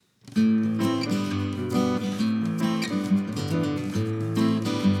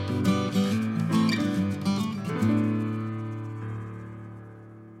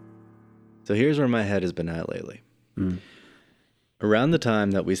So here's where my head has been at lately. Around the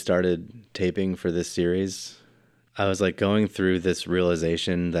time that we started taping for this series, I was like going through this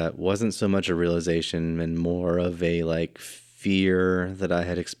realization that wasn't so much a realization and more of a like fear that I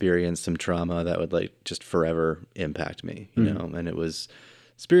had experienced some trauma that would like just forever impact me, you know? And it was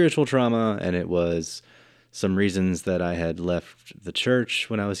spiritual trauma, and it was some reasons that I had left the church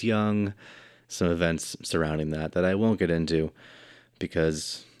when I was young, some events surrounding that I won't get into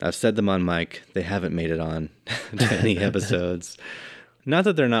because I've said them on mic. They haven't made it on to any episodes. Not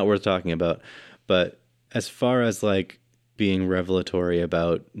that they're not worth talking about, but as far as like being revelatory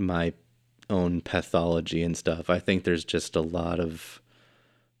about my own pathology and stuff, I think there's just a lot of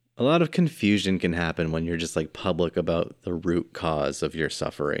confusion can happen when you're just like public about the root cause of your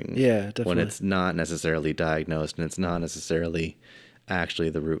suffering. Yeah, definitely. When it's not necessarily diagnosed and it's not necessarily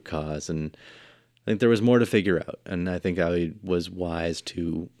actually the root cause. And I think there was more to figure out, and I think I was wise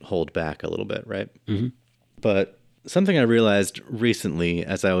to hold back a little bit, right? Mm-hmm. But something I realized recently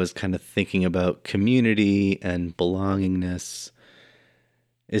as I was kind of thinking about community and belongingness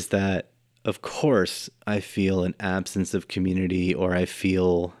is that, of course, I feel an absence of community, or I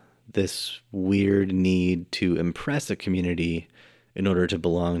feel this weird need to impress a community in order to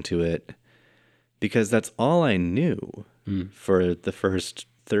belong to it, because that's all I knew for the first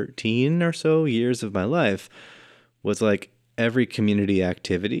 13 or so years of my life was like every community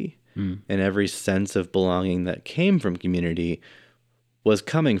activity and every sense of belonging that came from community was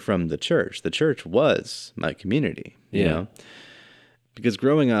coming from the church. The church was my community, you know? Because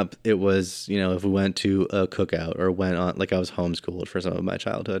growing up, it was, you know, if we went to a cookout or went on, like I was homeschooled for some of my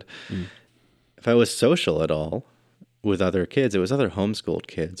childhood. If I was social at all with other kids, it was other homeschooled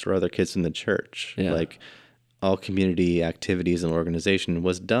kids or other kids in the church. Like all community activities and organization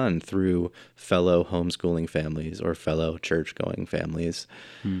was done through fellow homeschooling families or fellow church-going families.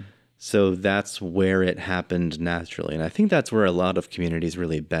 So that's where it happened naturally. And I think that's where a lot of communities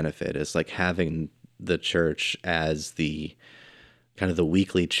really benefit, is like having the church as the kind of the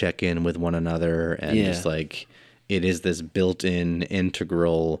weekly check-in with one another. And just like, it is this built-in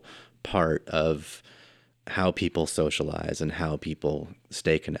integral part of how people socialize and how people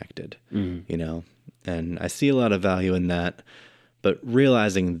stay connected, you know? And I see a lot of value in that, but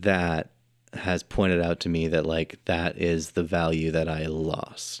realizing that has pointed out to me that like, that is the value that I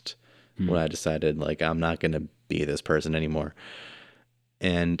lost when I decided like, I'm not going to be this person anymore.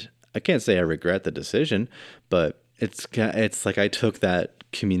 And I can't say I regret the decision, but it's like I took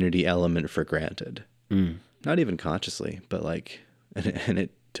that community element for granted. Not even consciously, but like, and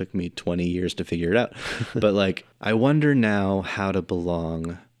it took me 20 years to figure it out. But like, I wonder now how to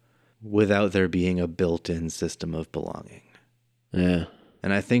belong without there being a built-in system of belonging. Yeah.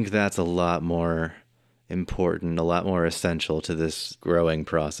 And I think that's a lot more important, a lot more essential to this growing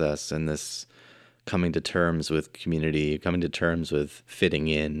process and this coming to terms with community, coming to terms with fitting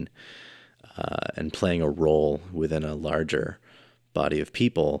in, and playing a role within a larger body of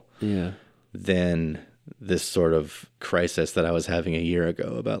people than this sort of crisis that I was having a year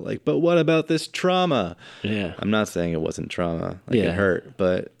ago about like, but what about this trauma? I'm not saying it wasn't trauma, like it hurt,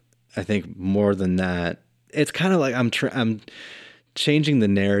 but I think more than that, it's kind of like I'm changing the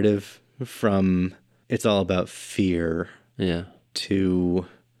narrative from it's all about fear to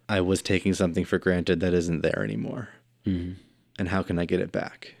I was taking something for granted that isn't there anymore. And how can I get it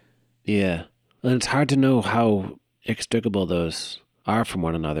back? Yeah. And it's hard to know how inextricable those are from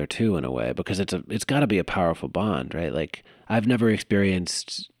one another too, in a way, because it's got to be a powerful bond, right? Like I've never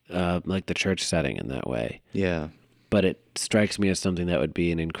experienced like the church setting in that way. Yeah. But it strikes me as something that would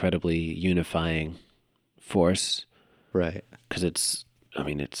be an incredibly unifying force. Right. Because it's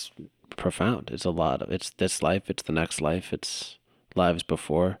profound. It's a lot of, it's this life, it's the next life, it's lives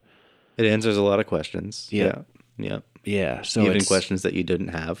before. It answers a lot of questions. Yeah. So even questions that you didn't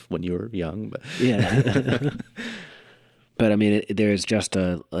have when you were young, but but I mean, there's just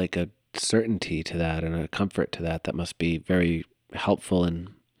a certainty to that and a comfort to that must be very helpful in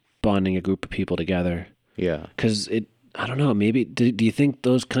bonding a group of people together. Yeah. Because I don't know, maybe, do you think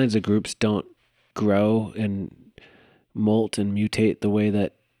those kinds of groups don't grow and molt and mutate the way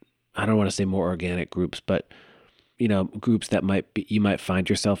that, I don't want to say more organic groups, but, you know, groups that you might find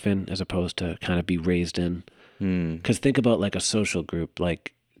yourself in as opposed to kind of be raised in? Because think about like a social group,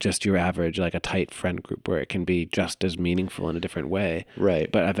 like just your average, like a tight friend group where it can be just as meaningful in a different way.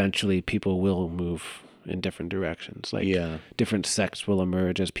 Right. But eventually people will move in different directions. Like different sects will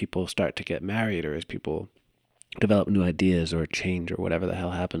emerge as people start to get married or as people develop new ideas or change or whatever the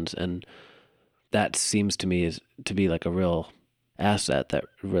hell happens. And that seems to me is to be like a real asset that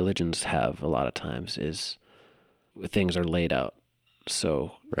religions have a lot of times, is things are laid out.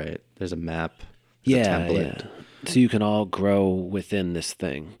 So Right. There's a map, there's a yeah, template. yeah. So you can all grow within this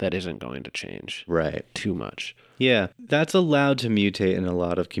thing that isn't going to change Right. too much. Yeah. That's allowed to mutate in a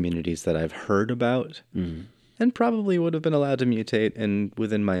lot of communities that I've heard about. And probably would have been allowed to mutate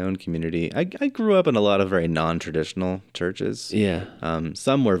within my own community. I grew up in a lot of very non-traditional churches. Yeah.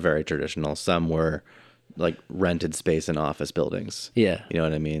 Some were very traditional. Some were like rented space in office buildings. Yeah. You know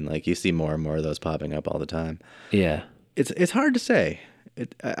what I mean? Like you see more and more of those popping up all the time. Yeah. It's hard to say.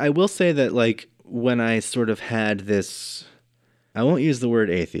 I will say that like when I sort of had this, I won't use the word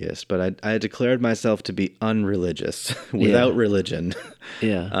atheist, but I declared myself to be unreligious without religion.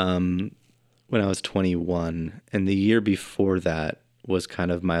 Yeah. When I was 21, and the year before that was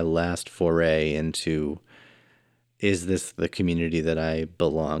kind of my last foray into, is this the community that I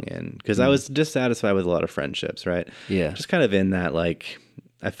belong in? Because I was dissatisfied with a lot of friendships, right? Yeah. Just kind of in that, like,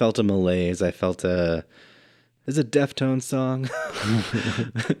 I felt a malaise. I felt there's a Deftones song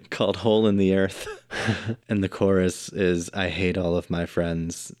called Hole in the Earth. And the chorus is, I hate all of my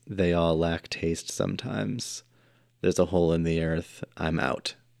friends. They all lack taste sometimes. There's a hole in the earth. I'm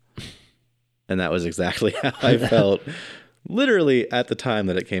out. And that was exactly how I felt literally at the time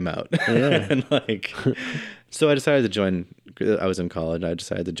that it came out. Yeah. And like, so I decided to join, I was in college. I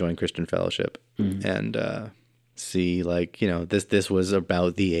decided to join Christian Fellowship and see like, you know, this was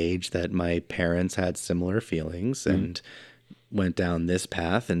about the age that my parents had similar feelings and went down this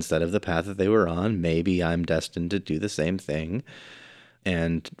path instead of the path that they were on. Maybe I'm destined to do the same thing.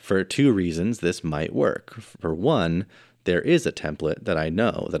 And for two reasons, this might work. For one, there is a template that I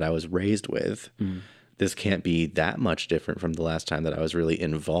know that I was raised with. This can't be that much different from the last time that I was really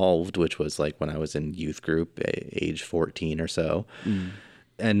involved, which was like when I was in youth group, age 14 or so.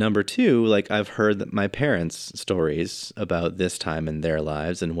 And number two, like I've heard that my parents' stories about this time in their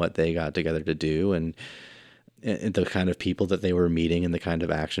lives and what they got together to do and the kind of people that they were meeting and the kind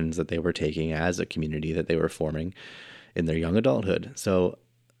of actions that they were taking as a community that they were forming in their young adulthood. So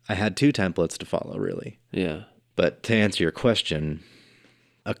I had two templates to follow, really. Yeah. But to answer your question,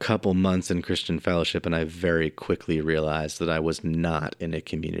 a couple months in Christian Fellowship, and I very quickly realized that I was not in a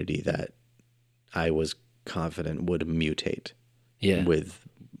community that I was confident would mutate with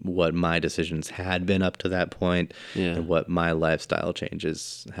what my decisions had been up to that point and what my lifestyle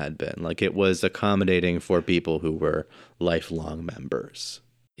changes had been. Like it was accommodating for people who were lifelong members.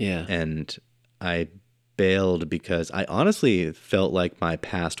 Yeah. And I bailed because I honestly felt like my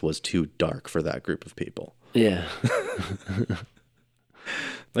past was too dark for that group of people. Yeah.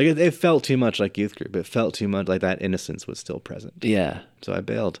 Like it felt too much like youth group. It felt too much like that innocence was still present. Yeah. So I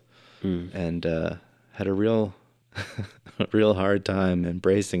bailed and had a real hard time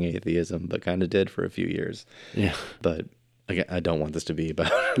embracing atheism, but kind of did for a few years. Yeah. But again, I don't want this to be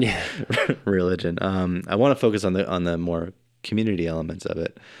about religion. I want to focus on the more community elements of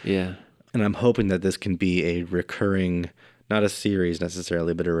it. Yeah. And I'm hoping that this can be a recurring, not a series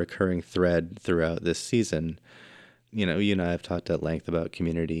necessarily, but a recurring thread throughout this season. You know, you and I have talked at length about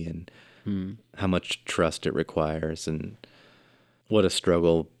community and how much trust it requires and what a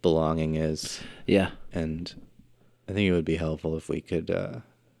struggle belonging is. Yeah. And I think it would be helpful if we could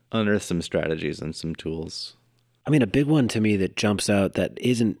unearth some strategies and some tools. I mean, a big one to me that jumps out that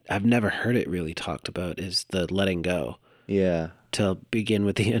I've never heard it really talked about is the letting go. Yeah. To begin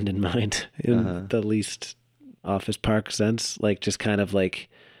with the end in mind in the least Office Park sense. Like just kind of like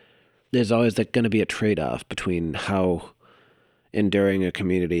there's always like going to be a trade-off between how enduring a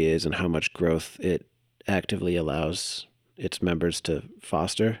community is and how much growth it actively allows its members to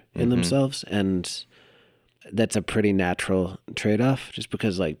foster in themselves. And that's a pretty natural trade-off just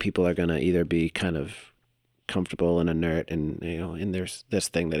because like people are going to either be kind of comfortable and inert and, you know, and there's this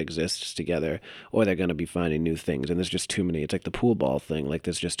thing that exists together, or they're going to be finding new things. And there's just too many, it's like the pool ball thing. Like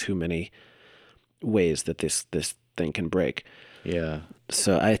there's just too many ways that this thing can break. Yeah.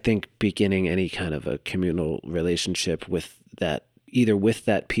 So I think beginning any kind of a communal relationship with that, either with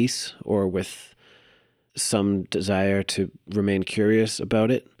that piece or with some desire to remain curious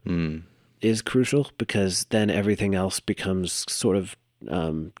about it is crucial, because then everything else becomes sort of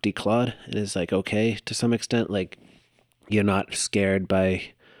declawed and is like okay to some extent. Like you're not scared by,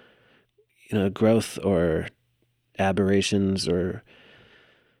 you know, growth or aberrations or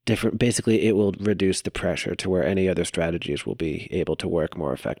different. Basically, it will reduce the pressure to where any other strategies will be able to work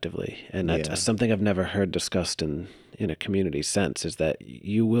more effectively. And that's something I've never heard discussed in a community sense, is that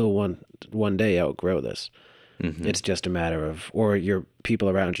you will one day outgrow this. It's just a matter of, or your people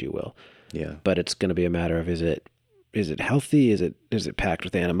around you will. Yeah. But it's going to be a matter of, is it healthy? Is it packed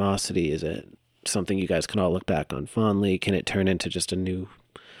with animosity? Is it something you guys can all look back on fondly? Can it turn into just a new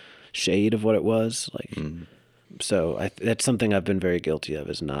shade of what it was? Like, so that's something I've been very guilty of,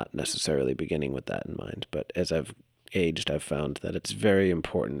 is not necessarily beginning with that in mind. But as I've aged, I've found that it's very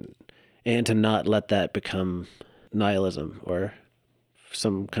important, and to not let that become nihilism or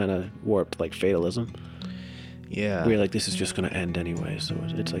some kind of warped like fatalism. Yeah. Where you're like, this is just going to end anyway. So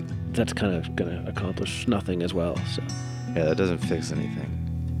it's like, that's kind of going to accomplish nothing as well. So Yeah, that doesn't fix anything.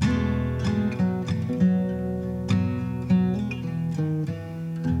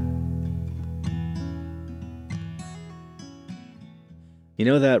 You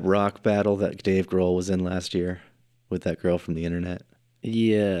know that rock battle that Dave Grohl was in last year with that girl from the internet?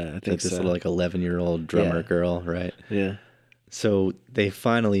 yeah, I think Like this so. little like 11-year-old drummer Yeah. girl, right? Yeah. So they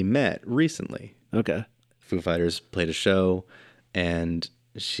finally met recently. Okay. Foo Fighters played a show, and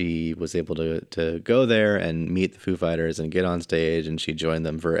she was able to go there and meet the Foo Fighters and get on stage, and she joined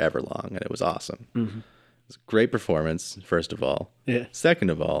them for Everlong, and it was awesome. Mm-hmm. It was a great performance, first of all. Yeah.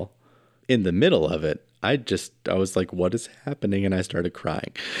 Second of all, in the middle of it, I was like, what is happening? And I started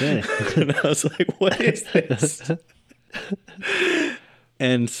crying. Yeah. And I was like, what is this?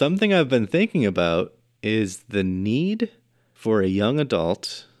 And something I've been thinking about is the need for a young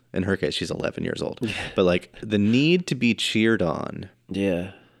adult, in her case, she's 11 years old, but like the need to be cheered on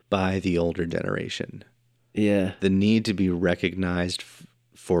Yeah. by the older generation, Yeah. the need to be recognized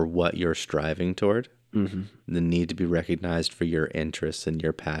for what you're striving toward, the need to be recognized for your interests and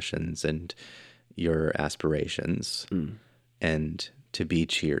your passions and your aspirations, and to be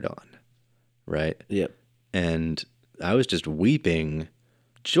cheered on, right? Yep. And I was just weeping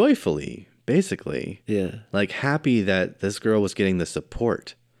joyfully, basically. Yeah. Like happy that this girl was getting the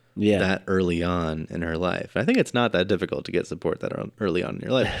support Yeah. that early on in her life. I think it's not that difficult to get support that early on in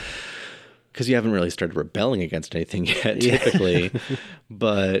your life because you haven't really started rebelling against anything yet, typically.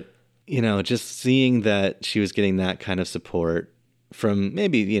 But, you know, just seeing that she was getting that kind of support from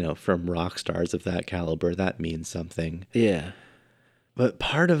maybe, you know, from rock stars of that caliber, that means something. Yeah. But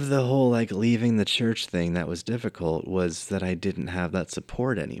part of the whole like leaving the church thing that was difficult was that I didn't have that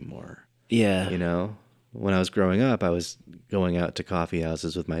support anymore. Yeah. You know, when I was growing up, I was going out to coffee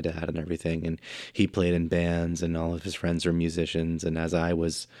houses with my dad and everything, and he played in bands, and all of his friends were musicians. And as I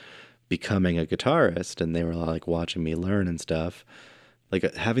was becoming a guitarist, and they were like watching me learn and stuff,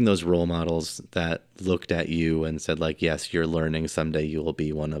 like having those role models that looked at you and said, like, yes, you're learning, someday you will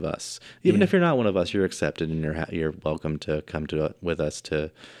be one of us. Even if you're not one of us, you're accepted, and you're welcome to come with us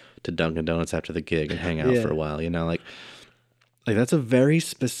to Dunkin' Donuts after the gig and hang out for a while. You know, like that's a very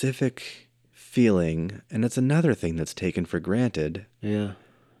specific feeling, and it's another thing that's taken for granted. Yeah.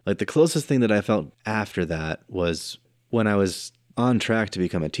 Like the closest thing that I felt after that was when I was on track to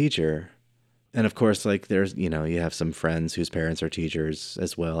become a teacher. And of course, like there's, you know, you have some friends whose parents are teachers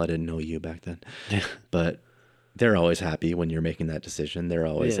as well. I didn't know you back then, but they're always happy when you're making that decision. They're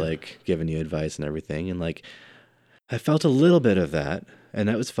always like giving you advice and everything. And like, I felt a little bit of that, and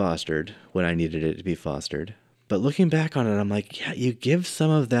that was fostered when I needed it to be fostered. But looking back on it, I'm like, yeah, you give some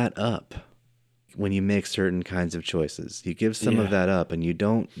of that up when you make certain kinds of choices. You give some of that up, and you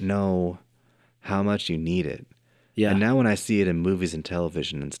don't know how much you need it. Yeah. And now when I see it in movies and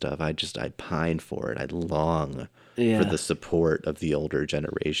television and stuff, I pine for it. I long for the support of the older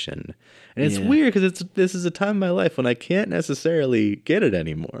generation. And it's weird because this is a time in my life when I can't necessarily get it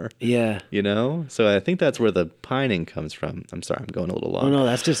anymore. Yeah. You know? So I think that's where the pining comes from. I'm sorry, I'm going a little long. Oh, no,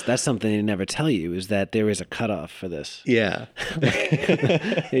 that's something they never tell you, is that there is a cutoff for this. Yeah.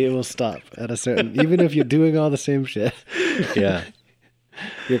 It will stop at a certain, even if you're doing all the same shit. Yeah.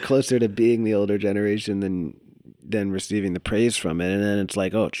 You're closer to being the older generation than receiving the praise from it, and then it's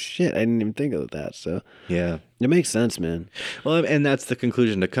like, oh shit, I didn't even think of that. So Yeah. it makes sense, man. Well, and that's the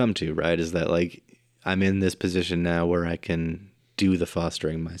conclusion to come to, right? Is that like I'm in this position now where I can do the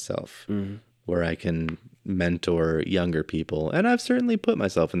fostering myself, where I can mentor younger people. And I've certainly put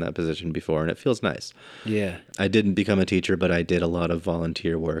myself in that position before, and it feels nice. Yeah. I didn't become a teacher, but I did a lot of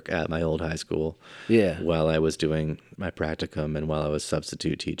volunteer work at my old high school. Yeah. While I was doing my practicum and while I was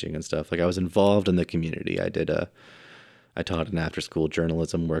substitute teaching and stuff. Like I was involved in the community. I taught an after-school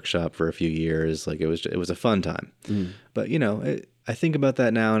journalism workshop for a few years. Like it was a fun time. But you know, I think about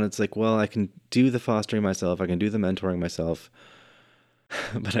that now, and it's like, well, I can do the fostering myself. I can do the mentoring myself.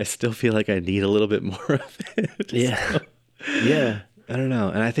 But I still feel like I need a little bit more of it. Yeah. So, Yeah. I don't know.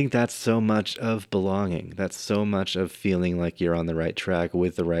 And I think that's so much of belonging. That's so much of feeling like you're on the right track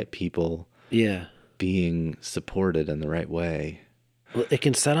with the right people. Yeah. Being supported in the right way. Well, it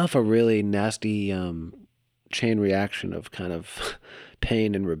can set off a really nasty chain reaction of kind of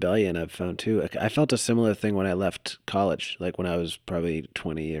pain and rebellion I've found too. Like, I felt a similar thing when I left college, like when I was probably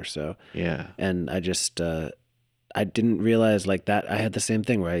 20 or so. Yeah. And I just, I didn't realize like that. I had the same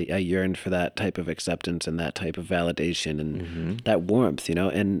thing where I yearned for that type of acceptance and that type of validation and that warmth, you know,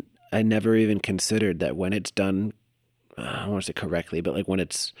 and I never even considered that when it's done, I don't want to say correctly, but like when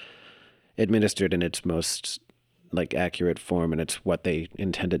it's administered in its most like accurate form and it's what they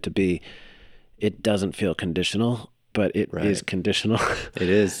intend it to be, it doesn't feel conditional, but it is conditional. It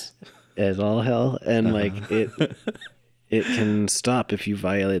is. As all hell. And like it can stop if you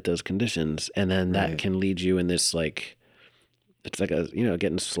violate those conditions. And then that can lead you in this like, it's like a, you know,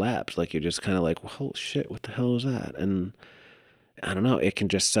 getting slapped. Like you're just kind of like, oh shit, what the hell is that? And I don't know, it can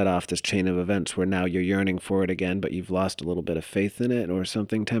just set off this chain of events where now you're yearning for it again, but you've lost a little bit of faith in it or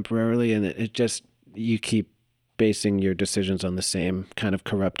something temporarily. And it just, you keep basing your decisions on the same kind of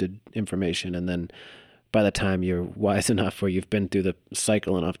corrupted information. And then by the time you're wise enough or you've been through the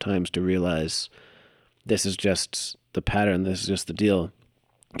cycle enough times to realize this is just the pattern, this is just the deal,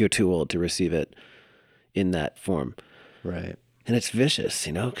 you're too old to receive it in that form. Right. And it's vicious,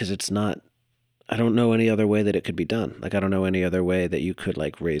 you know, because it's not, I don't know any other way that it could be done. Like, I don't know any other way that you could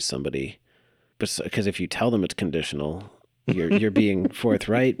like raise somebody, because if you tell them it's conditional, you're being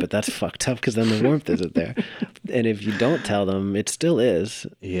forthright, but that's fucked up because then the warmth isn't there. And if you don't tell them, it still is.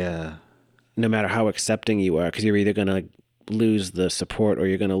 Yeah. No matter how accepting you are, because you're either going to lose the support or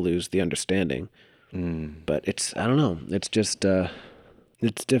you're going to lose the understanding. But it's, I don't know. It's just,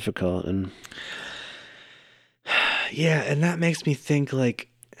 it's difficult. And yeah. And that makes me think like,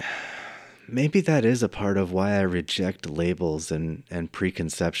 maybe that is a part of why I reject labels and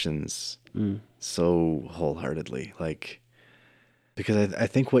preconceptions so wholeheartedly. Like, because I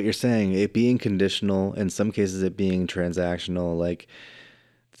think what you're saying, it being conditional, in some cases it being transactional, like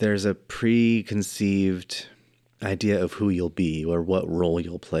there's a preconceived idea of who you'll be or what role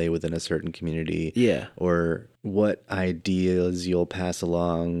you'll play within a certain community. Yeah. Or what ideas you'll pass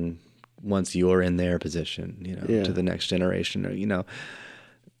along once you're in their position, you know, to the next generation. Or, you know,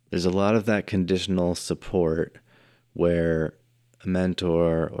 there's a lot of that conditional support where a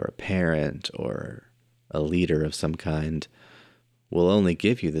mentor or a parent or a leader of some kind will only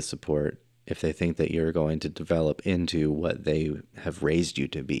give you the support if they think that you're going to develop into what they have raised you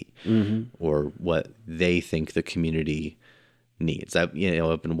to be, or what they think the community needs. I've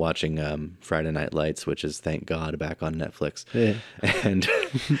been watching Friday Night Lights, which is, thank God, back on Netflix. Yeah. And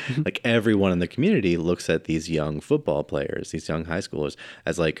like everyone in the community looks at these young football players, these young high schoolers,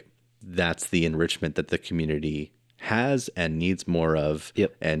 as like, that's the enrichment that the community has and needs more of,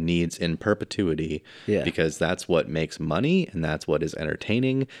 and needs in perpetuity, because that's what makes money, and that's what is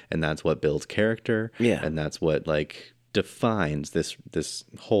entertaining, and that's what builds character, and that's what like defines this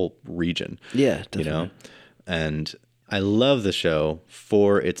whole region. Yeah, definitely. You know, and I love the show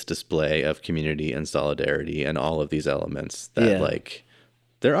for its display of community and solidarity and all of these elements that like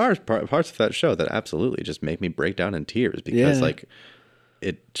there are parts of that show that absolutely just make me break down in tears because like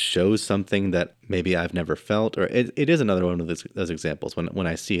it shows something that maybe I've never felt, or it is another one of those examples. When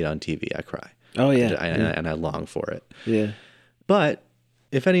I see it on TV, I cry. Oh yeah. And I long for it. Yeah. But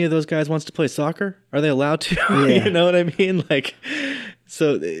if any of those guys wants to play soccer, are they allowed to? Yeah. You know what I mean? Like,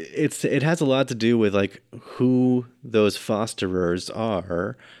 so it has a lot to do with like who those fosterers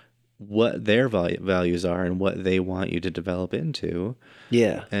are, what their values are, and what they want you to develop into.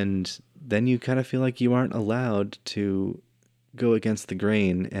 Yeah. And then you kind of feel like you aren't allowed to go against the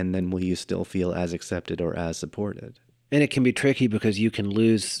grain, and then will you still feel as accepted or as supported? And it can be tricky because you can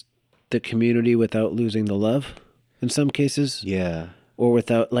lose the community without losing the love in some cases. Yeah. Or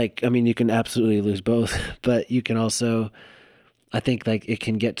without, like, I mean, you can absolutely lose both, but you can also, I think, like, it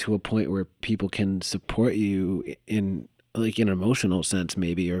can get to a point where people can support you in, like, in an emotional sense,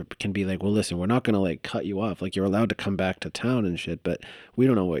 maybe, or can be like, well, listen, we're not going to, like, cut you off. Like, you're allowed to come back to town and shit, but we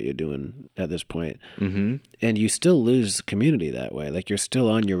don't know what you're doing at this point. Mm-hmm. And you still lose community that way. Like, you're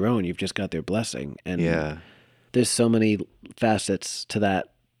still on your own. You've just got their blessing. And there's so many facets to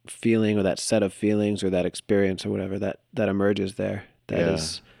that feeling or that set of feelings or that experience or whatever that emerges there.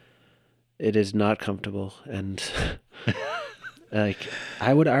 It is not comfortable. And like,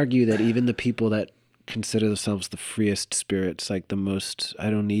 I would argue that even the people that consider themselves the freest spirits, like the most, I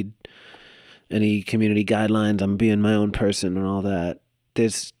don't need any community guidelines, I'm being my own person and all that,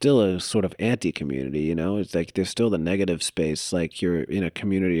 there's still a sort of anti-community, you know? It's like there's still the negative space, like you're in a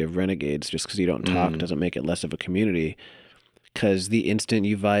community of renegades. Just because you don't talk doesn't make it less of a community, because the instant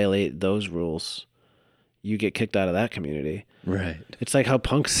you violate those rules, you get kicked out of that community. Right. It's like how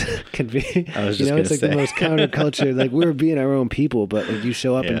punks can be. I was just it's like the most counterculture. Like, we're being our own people, but like you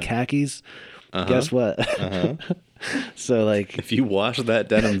show up in khakis Uh-huh. Guess what? Uh-huh. So like, If you wash that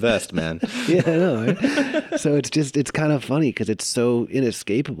denim vest, man. yeah, I know, right? So it's kind of funny because it's so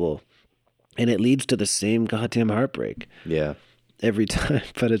inescapable, and it leads to the same goddamn heartbreak Yeah. every time.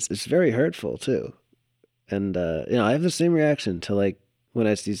 But it's very hurtful too. And I have the same reaction to like when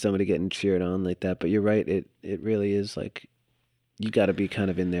I see somebody getting cheered on like that. But you're right, it really is like you got to be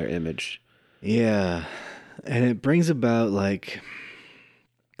kind of in their image. Yeah. And it brings about like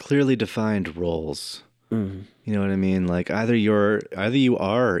clearly defined roles. Mm. You know what I mean? Like either you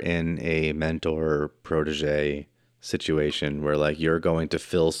are in a mentor protege situation where like you're going to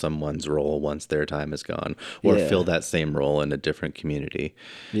fill someone's role once their time is gone, or fill Yeah, that same role in a different community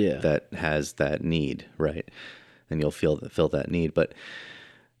yeah, that has that need, right? And you'll fill that need. But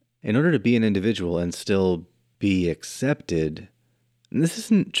in order to be an individual and still be accepted, and this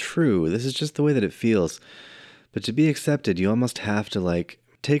isn't true, this is just the way that it feels. But to be accepted, you almost have to like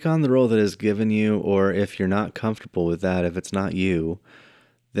take on the role that is given you, or if you're not comfortable with that, if it's not you,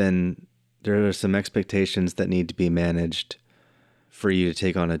 then there are some expectations that need to be managed for you to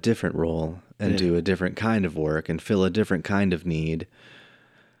take on a different role and yeah, do a different kind of work and fill a different kind of need.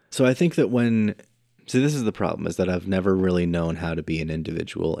 So I think that this is the problem, is that I've never really known how to be an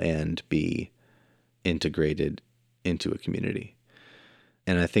individual and be integrated into a community.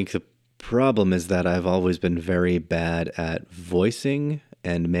 And I think the problem is that I've always been very bad at voicing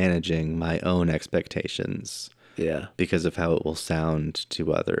and managing my own expectations yeah, because of how it will sound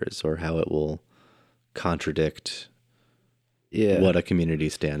to others or how it will contradict yeah, what a community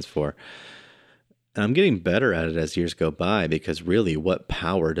stands for. And I'm getting better at it as years go by, because really, what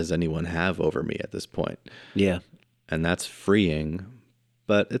power does anyone have over me at this point? yeah, And that's freeing,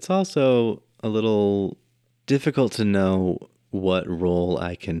 but it's also a little difficult to know what role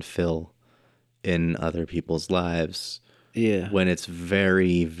I can fill in other people's lives yeah, when it's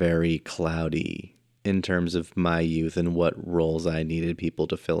very, very cloudy in terms of my youth and what roles I needed people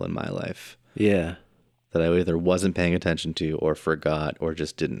to fill in my life yeah, that I either wasn't paying attention to or forgot or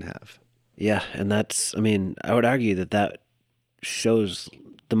just didn't have. yeah. And I mean, I would argue that shows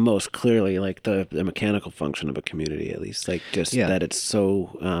the most clearly like the mechanical function of a community, at least like just Yeah. that it's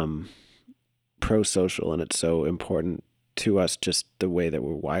so pro-social and it's so important to us, just the way that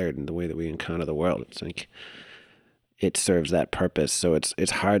we're wired and the way that we encounter the world. It's like it serves that purpose. So it's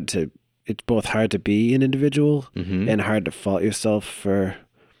both hard to be an individual Mm-hmm. and hard to fault yourself for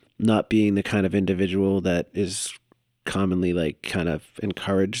not being the kind of individual that is commonly like kind of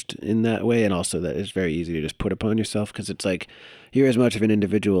encouraged in that way, and also that it's very easy to just put upon yourself because it's like you're as much of an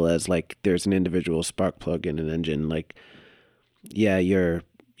individual as like there's an individual spark plug in an engine. Like, yeah, you're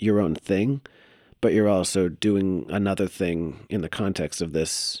your own thing, but you're also doing another thing in the context of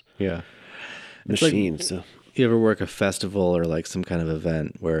this Yeah. It's like, machine. So you ever work a festival or like some kind of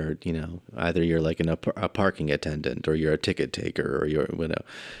event where, either you're like a parking attendant or you're a ticket taker or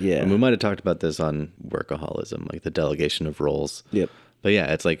yeah, and we might have talked about this on workaholism, like the delegation of roles. yep, But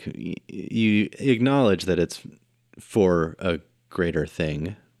yeah, it's like you acknowledge that it's for a greater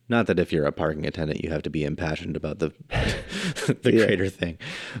thing. Not that if you're a parking attendant, you have to be impassioned about the the yeah, greater thing,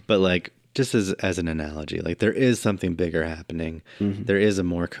 but like just as an analogy, like there is something bigger happening. mm-hmm. There is a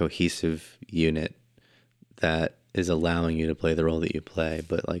more cohesive unit that is allowing you to play the role that you play,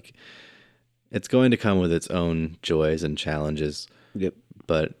 but like it's going to come with its own joys and challenges, Yep,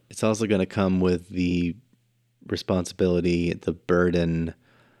 but it's also going to come with the responsibility, the burden,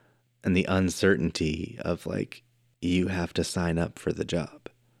 and the uncertainty of like you have to sign up for the job.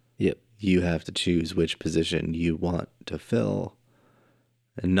 yep, You have to choose which position you want to fill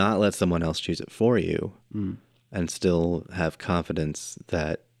and not let someone else choose it for you, and still have confidence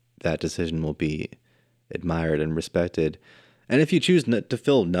that that decision will be admired and respected. And if you choose to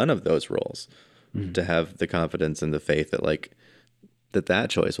fill none of those roles, to have the confidence and the faith that like that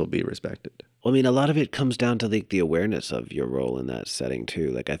choice will be respected. Well, I mean, a lot of it comes down to like the awareness of your role in that setting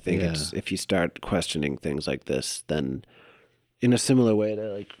too. Like, I think Yeah. it's if you start questioning things like this, then in a similar way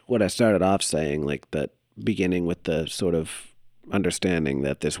to like what I started off saying, like that beginning with the sort of understanding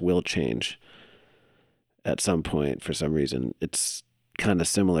that this will change at some point for some reason, it's kind of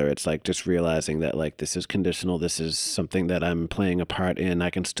similar. It's like just realizing that like this is conditional. This is something that I'm playing a part in. I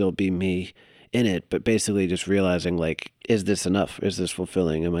can still be me in it, but basically just realizing like, is this enough? Is this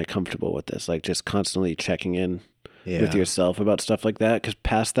fulfilling? Am I comfortable with this? Like just constantly checking in with Yeah. yourself about stuff like that. Because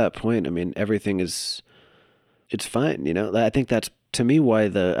past that point, I mean, everything is, it's fine. I think that's to me why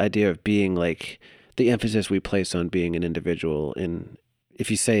the idea of being like the emphasis we place on being an individual in, if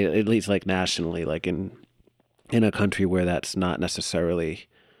you say at least like nationally, like in a country where that's not necessarily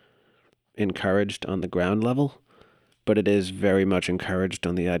encouraged on the ground level, but it is very much encouraged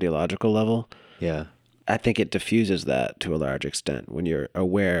on the ideological level. Yeah. I think it diffuses that to a large extent when you're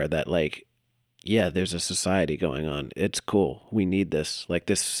aware that, like, yeah, there's a society going on. It's cool. We need this. Like,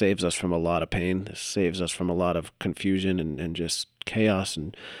 this saves us from a lot of pain. This saves us from a lot of confusion and just chaos.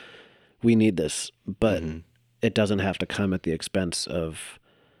 And we need this. But it doesn't have to come at the expense of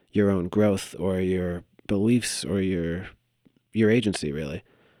your own growth or your beliefs or your agency, really.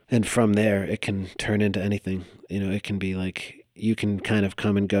 And from there, it can turn into anything. It can be like you can kind of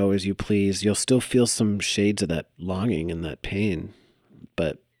come and go as you please. You'll still feel some shades of that longing and that pain,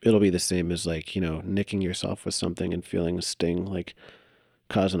 but it'll be the same as, like, nicking yourself with something and feeling a sting, like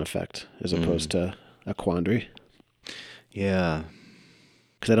cause and effect, as opposed to a quandary. Yeah.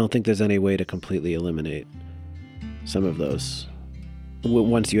 Because I don't think there's any way to completely eliminate some of those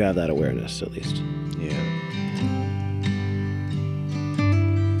once you have that awareness, at least. Yeah.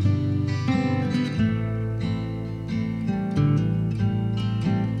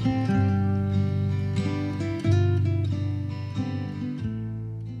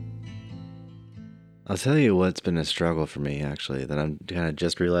 I'll tell you what's been a struggle for me, actually, that I'm kind of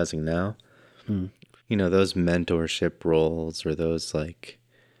just realizing now. Those mentorship roles, or those, like,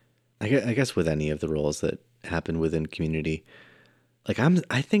 I guess with any of the roles that happen within community, like,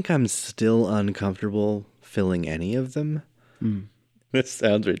 I think I'm still uncomfortable filling any of them. This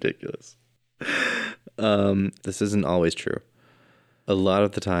sounds ridiculous. This isn't always true. A lot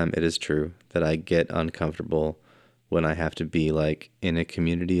of the time it is true that I get uncomfortable when I have to be, like, in a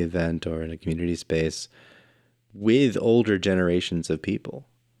community event or in a community space with older generations of people.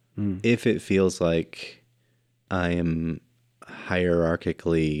 If it feels like I am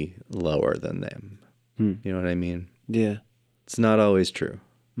hierarchically lower than them. You know what I mean? Yeah. It's not always true.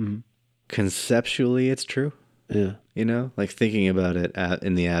 Conceptually, it's true. Yeah. Like, thinking about it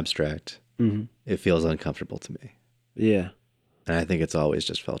in the abstract, it feels uncomfortable to me. Yeah. And I think it's always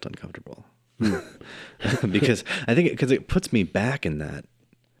just felt uncomfortable. Because it puts me back in that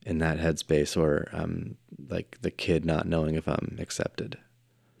headspace where I'm like the kid not knowing if I'm accepted.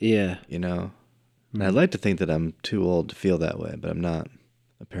 Yeah. And I'd like to think that I'm too old to feel that way, but I'm not,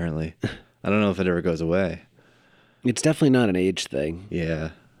 apparently. I don't know if it ever goes away. It's definitely not an age thing.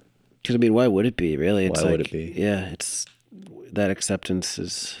 Yeah. Because, why would it be, really? It's Why would it be? Yeah, it's that acceptance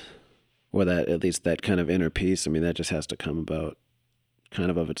is, or that, at least that kind of inner peace, that just has to come about kind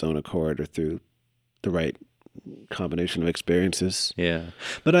of its own accord or through the right combination of experiences. Yeah.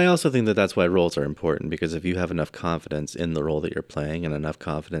 But I also think that that's why roles are important, because if you have enough confidence in the role that you're playing and enough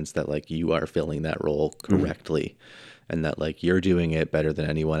confidence that, like, you are filling that role correctly and that, like, you're doing it better than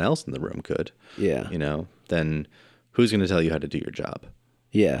anyone else in the room could, Yeah. Then who's going to tell you how to do your job?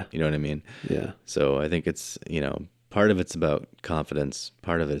 Yeah. You know what I mean? Yeah. So I think it's, part of it's about confidence.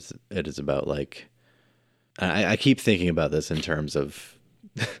 Part of it is about, like, I keep thinking about this in terms of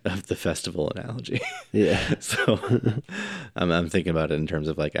the festival analogy. Yeah. So I'm thinking about it in terms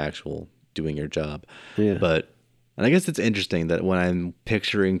of, like, actual doing your job. Yeah. And I guess it's interesting that when I'm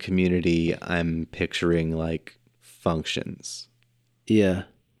picturing community, I'm picturing, like, functions. Yeah.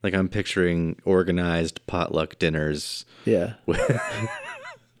 Like, I'm picturing organized potluck dinners. Yeah.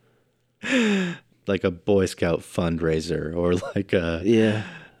 Like a Boy Scout fundraiser, or like a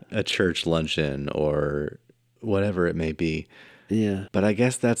church luncheon, or whatever it may be. Yeah. But I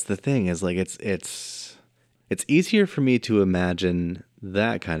guess that's the thing, is, like, it's easier for me to imagine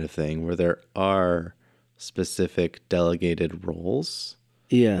that kind of thing where there are specific delegated roles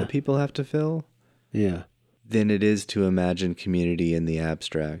that people have to fill. Yeah. Than it is to imagine community in the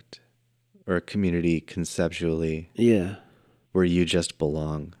abstract, or community conceptually. Yeah. Where you just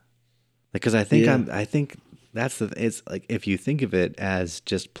belong. Because I think that's it's like, if you think of it as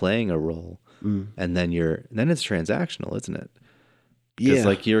just playing a role, and then it's transactional, isn't it? Because,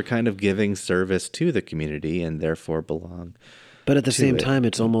 like, you're kind of giving service to the community and therefore belong. But at the same time,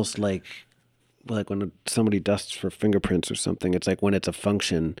 it's almost like when somebody dusts for fingerprints or something, it's like when it's a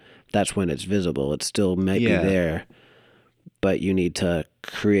function, that's when it's visible. It still might be there, but you need to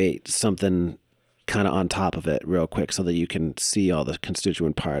create something kind of on top of it real quick so that you can see all the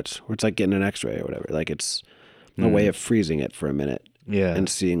constituent parts. Where it's like getting an X-ray or whatever. Like, it's a way of freezing it for a minute. Yeah. And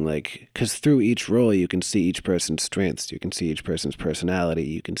seeing, like, because through each role, you can see each person's strengths. You can see each person's personality.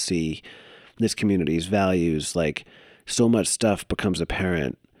 You can see this community's values. Like, so much stuff becomes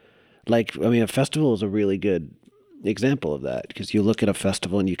apparent. Like, a festival is a really good example of that, because you look at a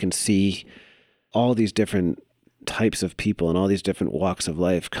festival and you can see all these different types of people and all these different walks of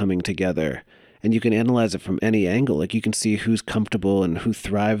life coming together, and you can analyze it from any angle. Like, you can see who's comfortable and who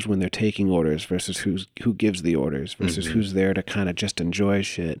thrives when they're taking orders versus who gives the orders versus who's there to kind of just enjoy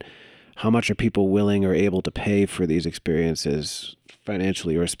shit how much are people willing or able to pay for these experiences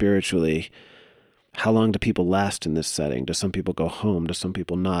financially or spiritually? How long do people last in this setting? Do some people go home? Do some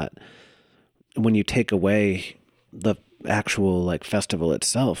people not? When you take away the actual like festival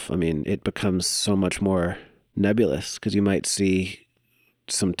itself, I mean, it becomes so much more nebulous, because you might see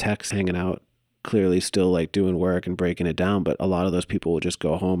some techs hanging out, clearly still like doing work and breaking it down, but a lot of those people will just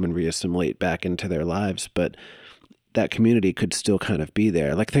go home and reassimilate back into their lives. But that community could still kind of be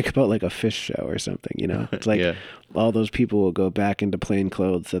there. Like, think about like a fish show or something, you know? It's like Yeah. all those people will go back into plain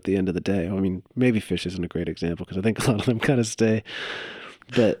clothes at the end of the day. I mean, maybe fish isn't a great example, because I think a lot of them kind of stay.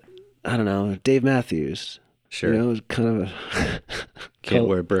 But I don't know, Dave Matthews, Sure. you know, is kind of a Can't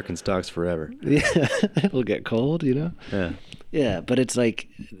wear Birkenstocks forever. yeah, it'll get cold, you know? Yeah. Yeah, but it's like,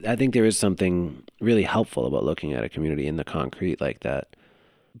 I think there is something really helpful about looking at a community in the concrete like that.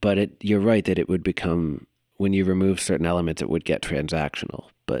 But you're right that it would become, when you remove certain elements, it would get transactional.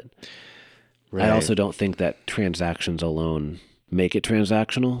 But Right. I also don't think that transactions alone make it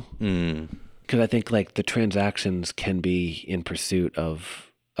transactional. Because I think like the transactions can be in pursuit of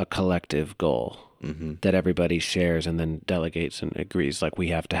a collective goal that everybody shares and then delegates and agrees. Like, we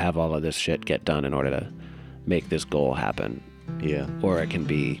have to have all of this shit get done in order to make this goal happen. Yeah. Or it can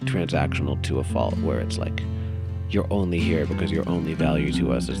be transactional to a fault, where it's like, you're only here because your only value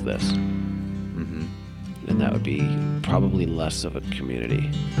to us is this. And that would be probably less of a community.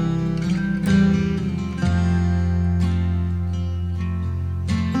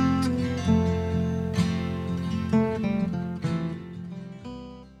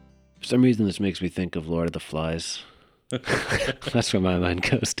 For some reason, this makes me think of Lord of the Flies. That's where my mind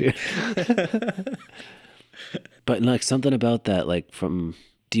goes to. But like, something about that, like,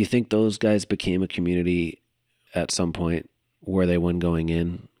 do you think those guys became a community at some point? Were they one going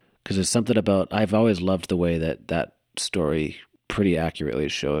in? Because there's something about, I've always loved the way that story pretty accurately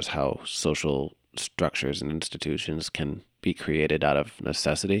shows how social structures and institutions can be created out of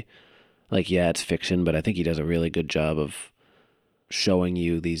necessity. Like, yeah, it's fiction, but I think he does a really good job of showing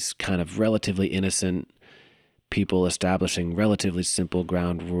you these kind of relatively innocent people establishing relatively simple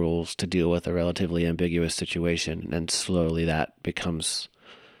ground rules to deal with a relatively ambiguous situation, and slowly that becomes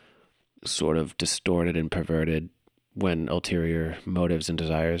sort of distorted and perverted when ulterior motives and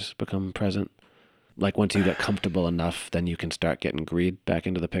desires become present. Like, once you get comfortable enough, then you can start getting greed back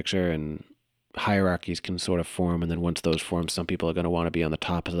into the picture, and hierarchies can sort of form. And then once those form, some people are going to want to be on the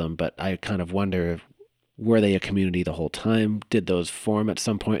top of them. But I kind of wonder, were they a community the whole time? Did those form at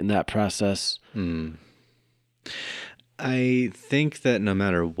some point in that process? I think that no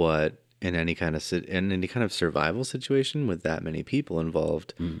matter what, in any kind of survival situation with that many people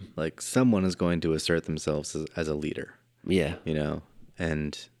involved, like, someone is going to assert themselves as a leader. Yeah. You know,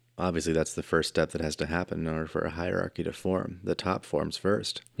 and obviously that's the first step that has to happen in order for a hierarchy to form. The top forms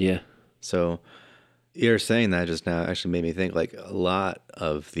first. Yeah. So you're saying that just now actually made me think, like, a lot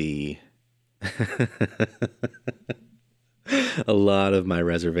of the a lot of my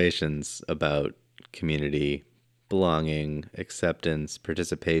reservations about community, belonging, acceptance,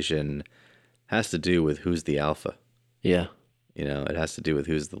 participation has to do with who's the alpha. Yeah. You know, it has to do with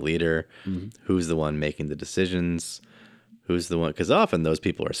who's the leader, who's the one making the decisions, who's the one, because often those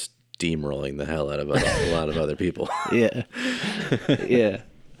people are steamrolling the hell out of a lot of other people. Yeah. Yeah.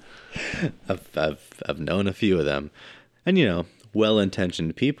 I've known a few of them, and, you know,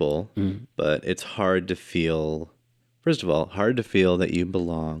 well-intentioned people, but it's hard to feel, first of all, hard to feel that you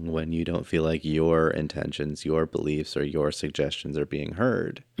belong when you don't feel like your intentions, your beliefs, or your suggestions are being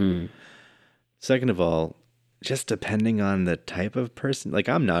heard. Second of all, just depending on the type of person, like,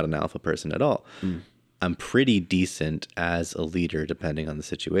 I'm not an alpha person at all. I'm pretty decent as a leader depending on the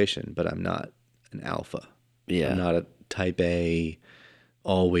situation, but I'm not an alpha. Yeah. I'm not a type A,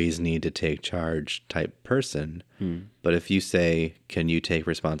 always need to take charge type person. But if you say, can you take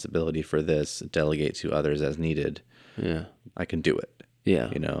responsibility for this, delegate to others as needed, Yeah. I can do it. Yeah.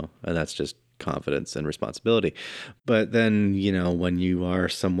 You know, and that's just confidence and responsibility. But then, you know, when you are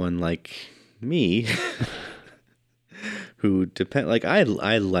someone like me, who like, I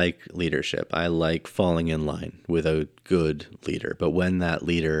like leadership. I like falling in line with a good leader. But when that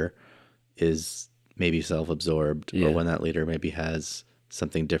leader is maybe self-absorbed, or when that leader maybe has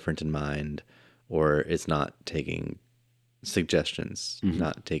something different in mind, or is not taking suggestions,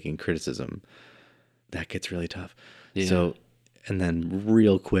 not taking criticism, that gets really tough. Yeah. So, and then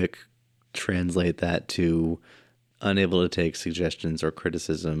real quick, translate that to unable to take suggestions or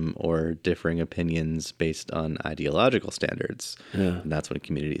criticism or differing opinions based on ideological standards. Yeah. And that's when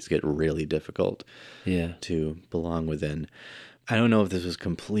communities get really difficult to belong within. I don't know if this was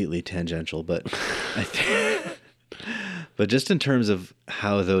completely tangential, but But just in terms of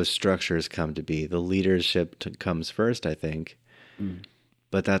how those structures come to be, the leadership comes first, I think. Mm.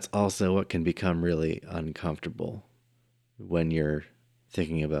 But that's also what can become really uncomfortable when you're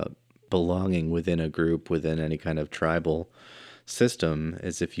thinking about belonging within a group, within any kind of tribal system,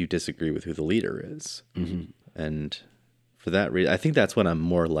 is if you disagree with who the leader is. Mm-hmm. And for that reason, I think that's when I'm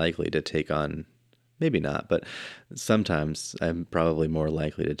more likely to take on, maybe not, but sometimes I'm probably more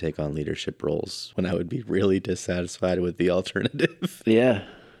likely to take on leadership roles when I would be really dissatisfied with the alternative. Yeah.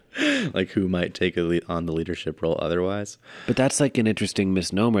 Like who might take on the leadership role otherwise. But that's like an interesting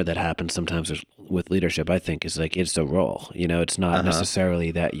misnomer that happens sometimes with leadership, I think, is like it's a role. You know, it's not necessarily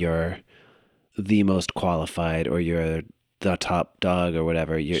that you're the most qualified or you're the top dog or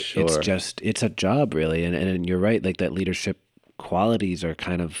whatever. Sure. It's just, it's a job really. And you're right, like that leadership qualities are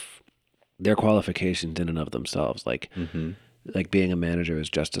kind of, they're qualifications in and of themselves. Like, like being a manager is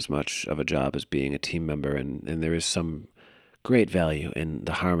just as much of a job as being a team member. And there is some great value in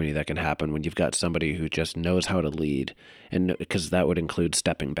the harmony that can happen when you've got somebody who just knows how to lead. And because that would include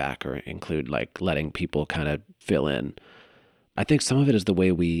stepping back or include like letting people kind of fill in. I think some of it is the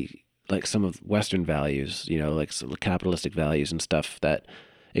way we, like some of Western values, you know, like some capitalistic values and stuff that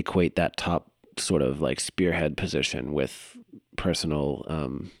equate that top sort of like spearhead position with personal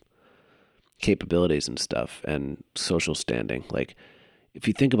capabilities and stuff and social standing. Like if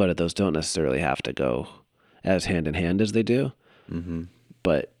you think about it, those don't necessarily have to go as hand in hand as they do. Mm-hmm.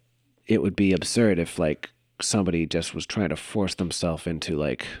 But it would be absurd if like somebody just was trying to force themselves into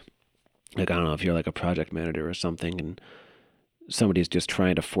like I don't know, if you're like a project manager or something and somebody's just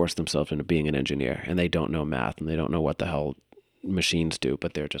trying to force themselves into being an engineer and they don't know math and they don't know what the hell machines do,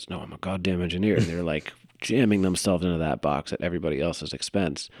 but they're just, no, I'm a goddamn engineer. And they're like jamming themselves into that box at everybody else's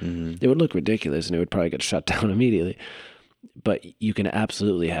expense. It would look ridiculous and it would probably get shut down immediately. But you can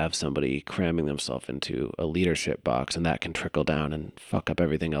absolutely have somebody cramming themselves into a leadership box and that can trickle down and fuck up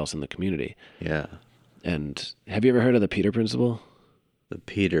everything else in the community. Yeah. And have you ever heard of the Peter Principle? The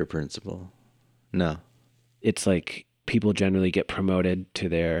Peter Principle? No. It's like people generally get promoted to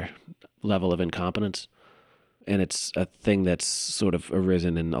their level of incompetence. And it's a thing that's sort of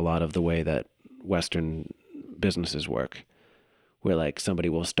arisen in a lot of the way that Western businesses work, where like somebody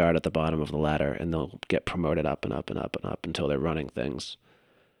will start at the bottom of the ladder and they'll get promoted up and up and up and up until they're running things.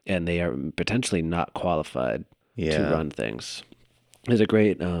 And they are potentially not qualified to run things. There's a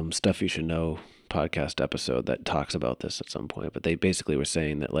great Stuff You Should Know podcast episode that talks about this at some point, but they basically were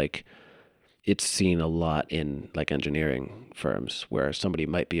saying that like it's seen a lot in like engineering firms where somebody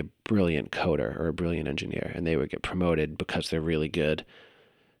might be a brilliant coder or a brilliant engineer and they would get promoted because they're really good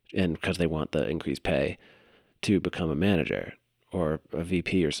and because they want the increased pay to become a manager or a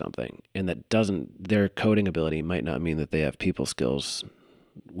VP or something. And that doesn't, their coding ability might not mean that they have people skills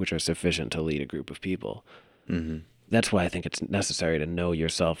which are sufficient to lead a group of people. Mm-hmm. That's why I think it's necessary to know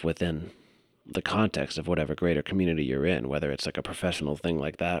yourself within the context of whatever greater community you're in, whether it's like a professional thing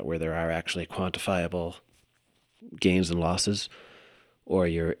like that, where there are actually quantifiable gains and losses, or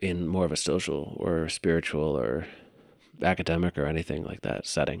you're in more of a social or spiritual or academic or anything like that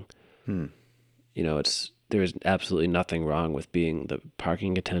setting. You know, there is absolutely nothing wrong with being the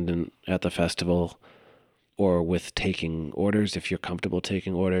parking attendant at the festival or with taking orders if you're comfortable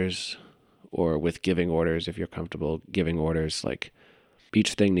taking orders or with giving orders if you're comfortable giving orders. Like,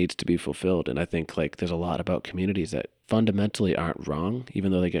 each thing needs to be fulfilled. And I think like there's a lot about communities that fundamentally aren't wrong,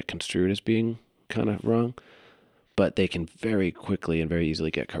 even though they get construed as being kind of wrong, but they can very quickly and very easily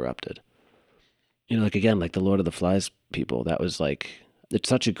get corrupted. You know, like again, like the Lord of the Flies people, that was like, it's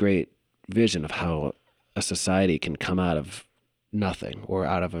such a great vision of how a society can come out of nothing or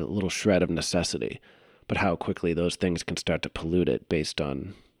out of a little shred of necessity, but how quickly those things can start to pollute it based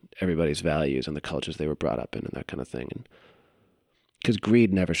on everybody's values and the cultures they were brought up in and that kind of thing. And because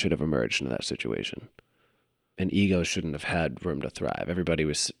greed never should have emerged into that situation. And ego shouldn't have had room to thrive. Everybody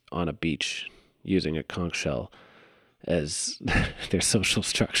was on a beach using a conch shell as their social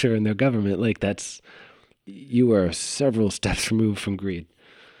structure and their government. Like you were several steps removed from greed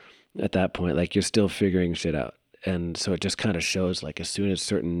at that point. Like you're still figuring shit out. And so it just kind of shows like as soon as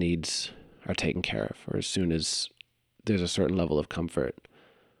certain needs are taken care of, or as soon as there's a certain level of comfort,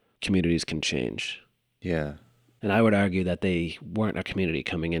 communities can change. Yeah. And I would argue that they weren't a community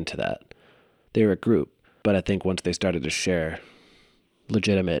coming into that. They were a group. But I think once they started to share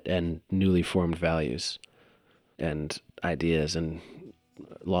legitimate and newly formed values and ideas and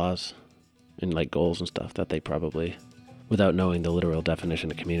laws and like goals and stuff, that they probably, without knowing the literal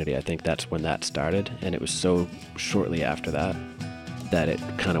definition of community, I think that's when that started. And it was so shortly after that that it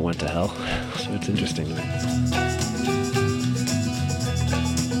kind of went to hell. So it's interesting to me.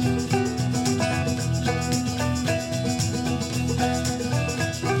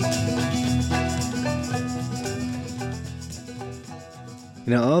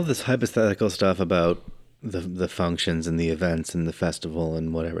 All of this hypothetical stuff about the functions and the events and the festival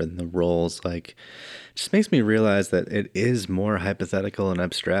and whatever and the roles, like, just makes me realize that it is more hypothetical and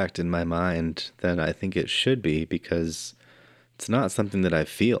abstract in my mind than I think it should be, because it's not something that I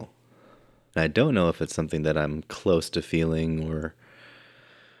feel. And I don't know if it's something that I'm close to feeling or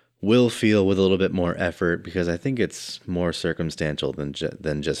will feel with a little bit more effort, because I think it's more circumstantial than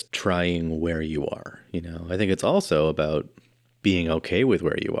just trying where you are. I think it's also about being okay with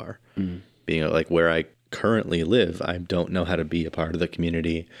where you are. Being like where I currently live, I don't know how to be a part of the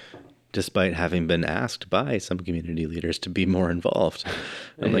community, despite having been asked by some community leaders to be more involved.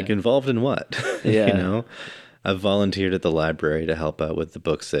 I'm like, involved in what? Yeah. I've volunteered at the library to help out with the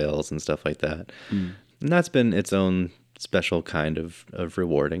book sales and stuff like that. And that's been its own special kind of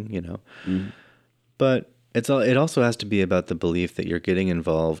rewarding. But it also has to be about the belief that you're getting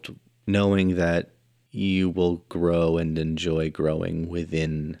involved, knowing that you will grow and enjoy growing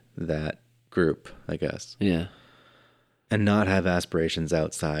within that group, I guess. Yeah. And not have aspirations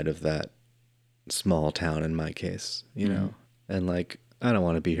outside of that small town in my case, And like, I don't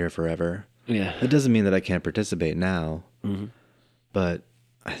want to be here forever. Yeah. It doesn't mean that I can't participate now, but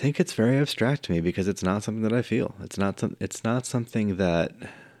I think it's very abstract to me because it's not something that I feel. It's not something that,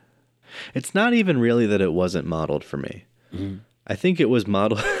 it's not even really that it wasn't modeled for me. I think it was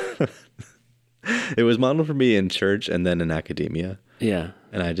modeled, it was modeled for me in church and then in academia. Yeah.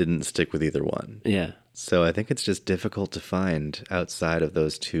 And I didn't stick with either one. Yeah. So I think it's just difficult to find outside of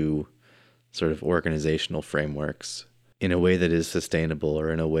those two sort of organizational frameworks in a way that is sustainable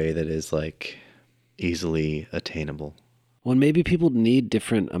or in a way that is like easily attainable. Well, maybe people need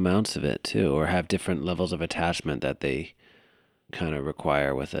different amounts of it too, or have different levels of attachment that they kind of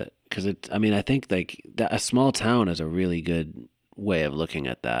require with it. Because I think like a small town is a really good way of looking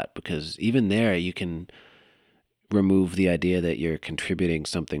at that, because even there you can remove the idea that you're contributing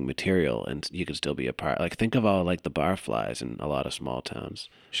something material and you can still be a part. Like, think of all like the barflies in a lot of small towns.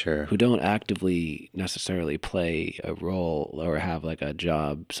 Sure. Who don't actively necessarily play a role or have like a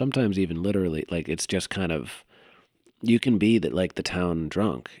job, sometimes even literally. Like, it's just kind of, you can be like the town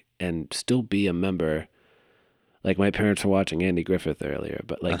drunk and still be a member. Like, my parents were watching Andy Griffith earlier,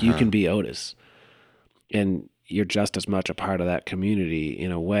 but like you can be Otis and you're just as much a part of that community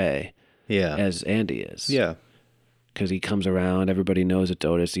in a way as Andy is. Yeah. Because he comes around, everybody knows it's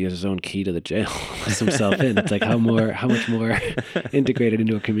Otis. He has his own key to the jail, lets himself in. It's like, how much more integrated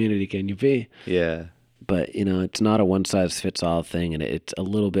into a community can you be? Yeah. But it's not a one size fits all thing, and it's a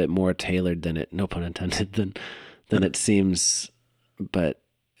little bit more tailored than it, no pun intended, than it seems. But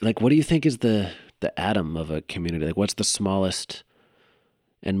like, what do you think is the atom of a community? Like, what's the smallest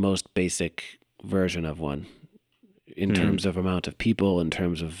and most basic version of one in terms of amount of people, in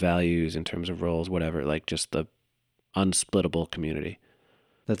terms of values, in terms of roles, whatever? Like, just the unsplittable community.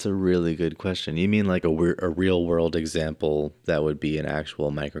 That's a really good question. You mean like a real world example that would be an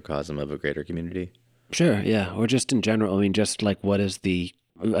actual microcosm of a greater community? Sure, yeah. Or just in general, I mean, just like, what is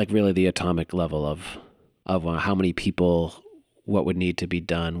really the atomic level of how many people, what would need to be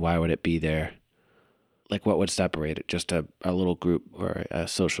done, why would it be there? Like, what would separate it? Just a little group or a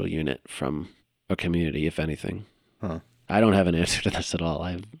social unit from a community, if anything. Huh. I don't have an answer to this at all.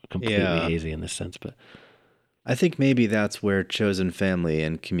 I'm completely hazy in this sense, but I think maybe that's where chosen family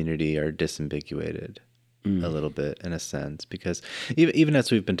and community are disambiguated a little bit, in a sense, because even as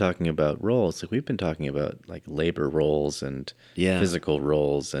we've been talking about roles, like we've been talking about like labor roles and physical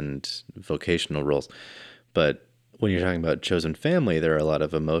roles and vocational roles, but when you're talking about chosen family, there are a lot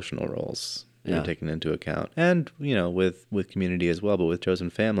of emotional roles that are taken into account, and with community as well. But with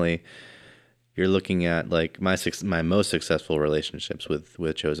chosen family, you're looking at like my most successful relationships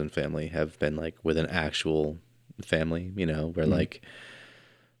with chosen family have been like with an actual family, where like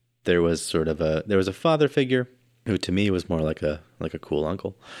there was a father figure who to me was more like a cool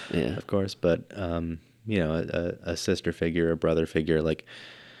uncle, of course, but a sister figure, a brother figure, like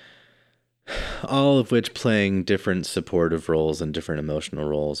all of which playing different supportive roles and different emotional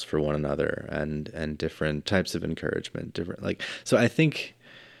roles for one another, and different types of encouragement, different, like, so I think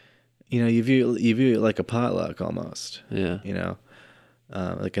you view it like a potluck almost,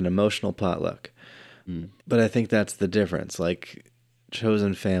 like an emotional potluck. But I think that's the difference. Like,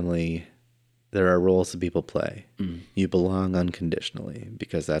 chosen family, there are roles that people play. You belong unconditionally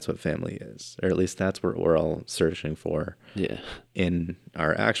because that's what family is, or at least that's what we're all searching for in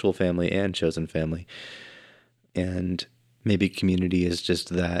our actual family and chosen family. And maybe community is just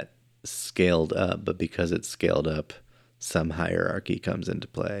that scaled up, but because it's scaled up, some hierarchy comes into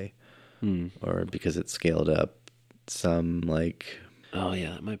play, or because it's scaled up, some like,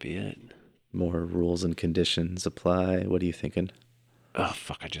 that might be it. more rules and conditions apply. What are you thinking? Oh,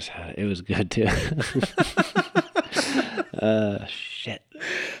 fuck, I just had it. It was good too. Shit.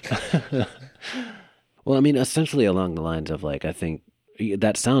 Well, I mean, essentially along the lines of like, I think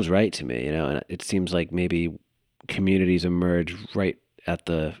that sounds right to me, and it seems like maybe communities emerge right at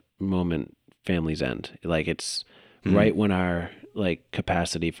the moment families end. Like it's Hmm. right when our like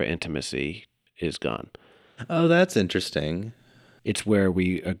capacity for intimacy is gone. Oh, that's interesting. It's where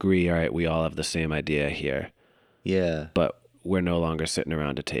we agree, all right, we all have the same idea here, Yeah. but we're no longer sitting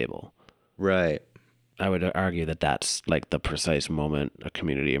around a table. Right. I would argue that that's like the precise moment a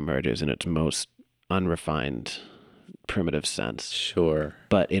community emerges in its most unrefined, primitive sense. Sure.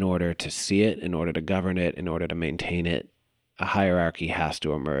 But in order to see it, in order to govern it, in order to maintain it, a hierarchy has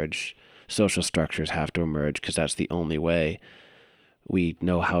to emerge. Social structures have to emerge because that's the only way we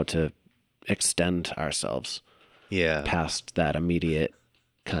know how to extend ourselves Yeah. past that immediate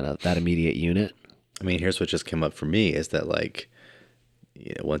that immediate unit. I mean, here's what just came up for me is that like,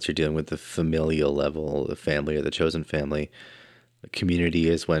 once you're dealing with the familial level, the family or the chosen family, the community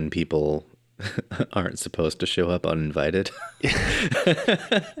is when people aren't supposed to show up uninvited.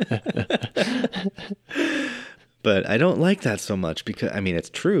 But I don't like that so much because, I mean, it's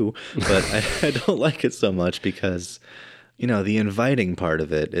true, but I don't like it so much because, the inviting part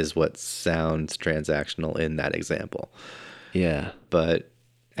of it is what sounds transactional in that example. Yeah. But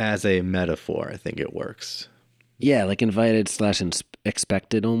as a metaphor, I think it works. Yeah, like invited slash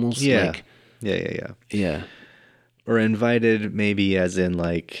expected almost. Yeah. Like, Yeah. yeah. Or invited, maybe as in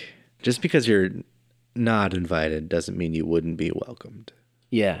like, just because you're not invited doesn't mean you wouldn't be welcomed.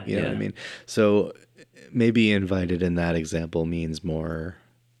 Yeah. You know what I Yeah. mean? So maybe invited in that example means more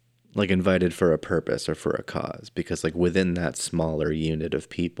like invited for a purpose or for a cause, because like within that smaller unit of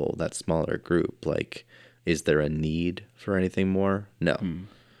people, that smaller group, like, is there a need for anything more? No. Hmm.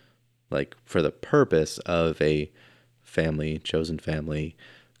 Like for the purpose of a family, chosen family,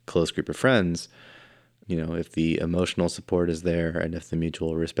 close group of friends, if the emotional support is there and if the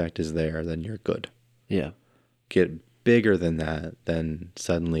mutual respect is there, then you're good. Yeah. Get bigger than that, then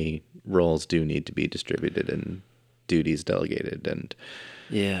suddenly roles do need to be distributed and duties delegated and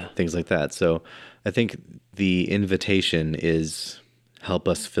Yeah. things like that. So I think the invitation is help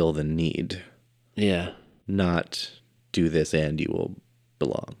us fill the need, Yeah. not do this and you will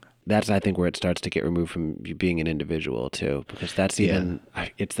belong. That's, I think, where it starts to get removed from you being an individual too, because that's Yeah. even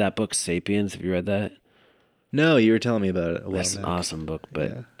it's that book Sapiens. Have you read that? No, you were telling me about it a while That's an back. awesome book, but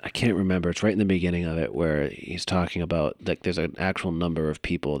Yeah. I can't remember. It's right in the beginning of it where he's talking about like there's an actual number of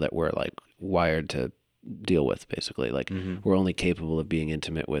people that we're like wired to deal with basically. Like Mm-hmm. we're only capable of being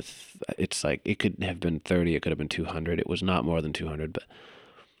intimate with it's like it could have been 30, it could have been 200. It was not more than 200, but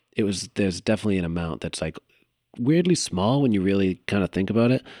there's definitely an amount that's like weirdly small when you really kind of think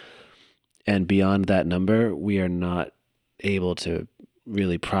about it. And beyond that number, we are not able to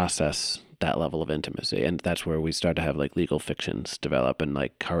really process that level of intimacy. And that's where we start to have like legal fictions develop and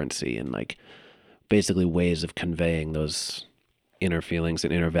like currency and like basically ways of conveying those inner feelings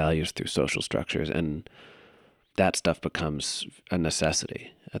and inner values through social structures. And that stuff becomes a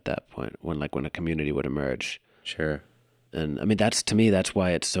necessity at that point when a community would emerge. Sure. And I mean, that's to me, that's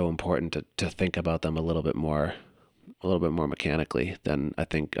why it's so important to think about them a little bit more mechanically than I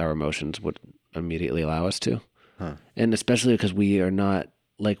think our emotions would immediately allow us to. Huh. And especially because we are not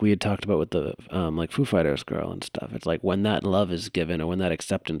like we had talked about with the like Foo Fighters girl and stuff. It's like when that love is given or when that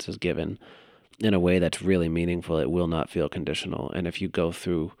acceptance is given in a way that's really meaningful, it will not feel conditional. And if you go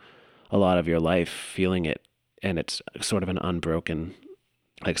through a lot of your life feeling it and it's sort of an unbroken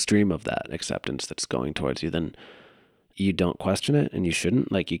like stream of that acceptance that's going towards you, then you don't question it and you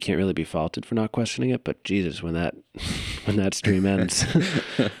shouldn't. Like you can't really be faulted for not questioning it, but Jesus, when that when that stream ends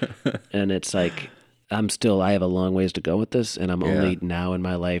and it's like I have a long ways to go with this and I'm Yeah. only now in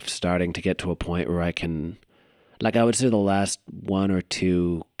my life starting to get to a point where I can like I would say the last one or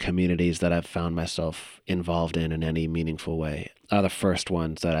two communities that I've found myself involved in any meaningful way are the first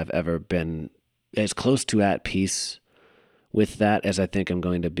ones that I've ever been as close to at peace with that as I think I'm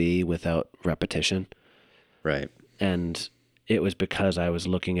going to be without repetition. Right. And it was because I was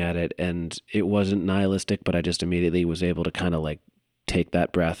looking at it and it wasn't nihilistic, but I just immediately was able to kind of like take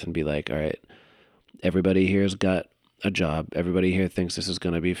that breath and be like, all right, everybody here's got a job. Everybody here thinks this is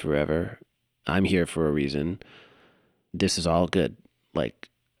going to be forever. I'm here for a reason. This is all good. Like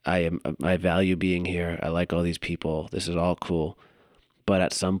I value being here. I like all these people. This is all cool. But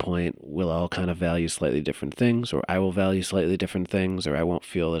at some point, we'll all kind of value slightly different things, or I will value slightly different things, or I won't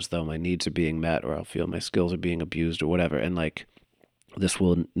feel as though my needs are being met, or I'll feel my skills are being abused, or whatever. And like, this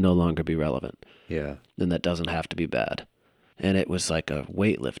will no longer be relevant. Yeah. And that doesn't have to be bad. And it was like a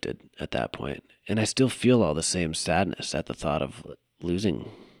weight lifted at that point. And I still feel all the same sadness at the thought of losing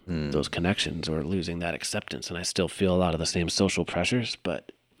those connections or losing that acceptance. And I still feel a lot of the same social pressures,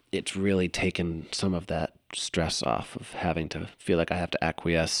 but it's really taken some of that stress off of having to feel like I have to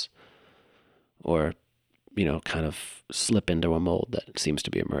acquiesce or, kind of slip into a mold that seems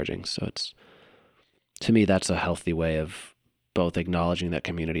to be emerging. So to me, that's a healthy way of both acknowledging that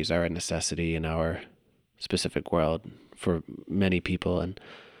communities are a necessity in our specific world for many people, and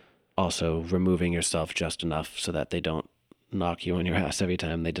also removing yourself just enough so that they don't knock you on your ass every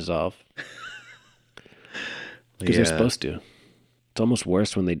time they dissolve. Because they're supposed to. It's almost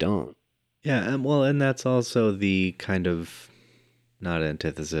worse when they don't. Yeah, and that's also the kind of, not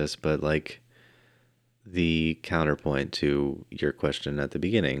antithesis, but like the counterpoint to your question at the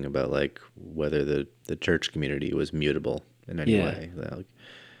beginning about like whether the church community was mutable in any way. Like,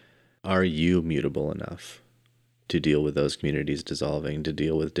 are you mutable enough to deal with those communities dissolving, to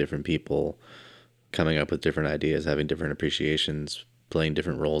deal with different people coming up with different ideas, having different appreciations, playing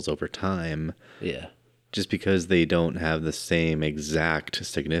different roles over time? Yeah. Just because they don't have the same exact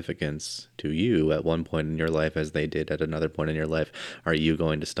significance to you at one point in your life as they did at another point in your life, are you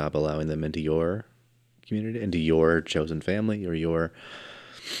going to stop allowing them into your community, into your chosen family, or your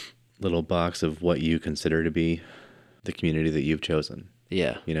little box of what you consider to be the community that you've chosen?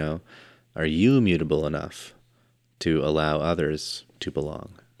 Yeah. Are you mutable enough to allow others to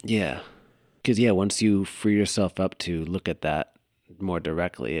belong? Yeah. Because, once you free yourself up to look at that more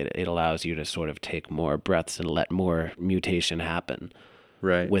directly, it allows you to sort of take more breaths and let more mutation happen.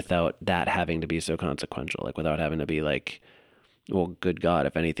 Right. Without that having to be so consequential, like without having to be like, well, good God,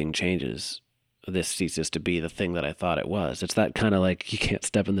 if anything changes, this ceases to be the thing that I thought it was. It's that kind of like you can't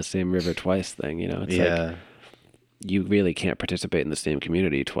step in the same river twice thing, It's like you really can't participate in the same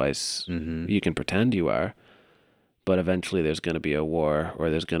community twice. Mm-hmm. You can pretend you are, but eventually there's going to be a war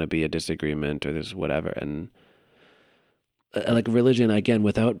or there's going to be a disagreement or there's whatever. And like religion, again,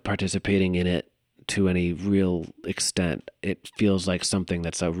 without participating in it to any real extent, it feels like something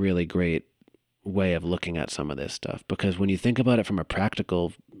that's a really great way of looking at some of this stuff. Because when you think about it from a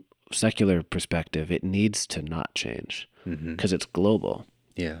practical, secular perspective, it needs to not change because it's global.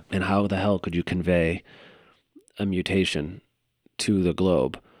 Yeah. And how the hell could you convey a mutation to the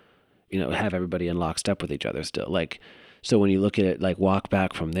globe, have everybody in lockstep with each other still? Like, so when you look at it, like walk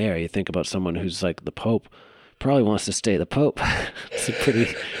back from there, you think about someone who's like the Pope probably wants to stay the Pope. It's a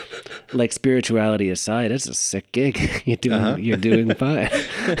pretty, like, spirituality aside, it's a sick gig. You're doing fine.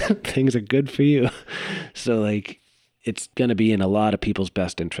 Things are good for you. So like, it's going to be in a lot of people's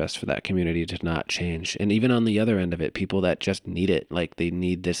best interest for that community to not change. And even on the other end of it, people that just need it, like they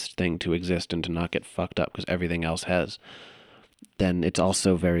need this thing to exist and to not get fucked up because everything else has, then it's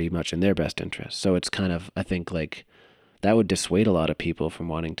also very much in their best interest. So it's kind of, I think, like, that would dissuade a lot of people from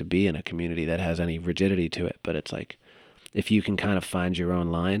wanting to be in a community that has any rigidity to it. But it's like, if you can kind of find your own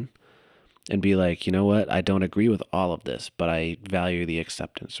line and be like, you know what, I don't agree with all of this, but I value the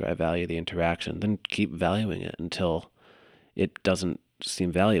acceptance or I value the interaction, then keep valuing it until it doesn't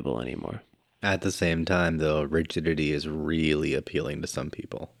seem valuable anymore. At the same time, though, rigidity is really appealing to some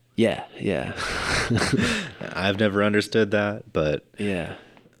people. Yeah. I've never understood that, but... Yeah.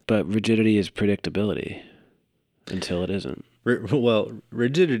 But rigidity is predictability until it isn't. Well,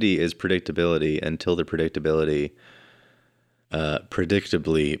 rigidity is predictability until the predictability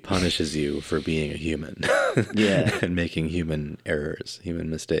predictably punishes you for being a human. Yeah. And making human errors, human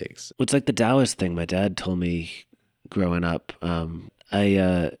mistakes. Well, it's like the Taoist thing my dad told me growing up.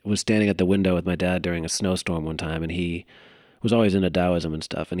 I was standing at the window with my dad during a snowstorm one time, and he was always into Taoism and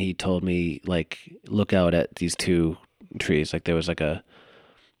stuff. And he told me, like, look out at these two trees. Like, there was like a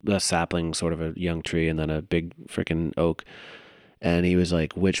sapling, sort of a young tree, and then a big freaking oak. And he was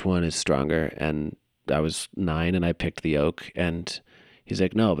like, which one is stronger? And I was 9 and I picked the oak. And he's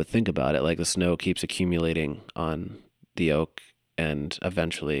like, no, but think about it. Like, the snow keeps accumulating on the oak, and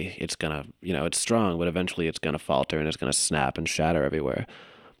eventually it's gonna, it's strong, but eventually it's gonna falter and it's gonna snap and shatter everywhere.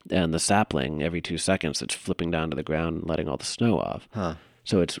 And the sapling, every 2 seconds, it's flipping down to the ground and letting all the snow off. Huh.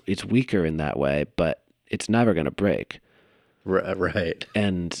 So it's weaker in that way, but it's never gonna break. Right.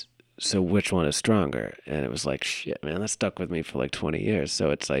 And so which one is stronger? And it was like, shit, man, that stuck with me for like 20 years.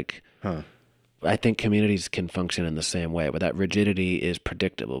 So it's like, I think communities can function in the same way, but that rigidity is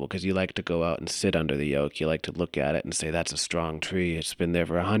predictable because you like to go out and sit under the oak. You like to look at it and say, that's a strong tree. It's been there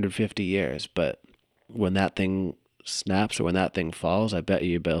for 150 years. But when that thing snaps or when that thing falls, I bet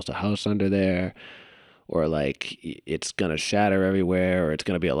you built a house under there, or like it's going to shatter everywhere, or it's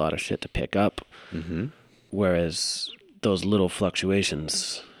going to be a lot of shit to pick up. Mm-hmm. Whereas those little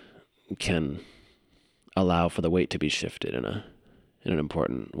fluctuations can allow for the weight to be shifted in an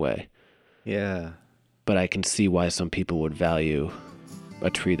important way. Yeah. But I can see why some people would value a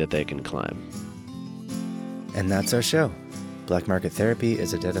tree that they can climb. And that's our show. Black Market Therapy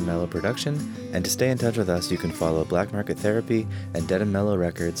is a Dead and Mellow production, and to stay in touch with us, you can follow Black Market Therapy and Dead and Mellow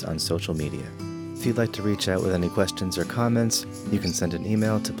Records on social media. If you'd like to reach out with any questions or comments, you can send an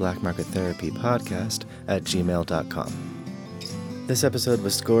email to blackmarkettherapypodcast@gmail.com. This episode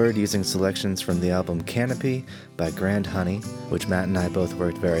was scored using selections from the album Canopy by Grand Honey, which Matt and I both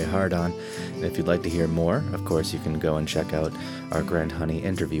worked very hard on. And if you'd like to hear more, of course, you can go and check out our Grand Honey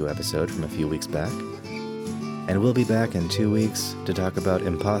interview episode from a few weeks back. And we'll be back in 2 weeks to talk about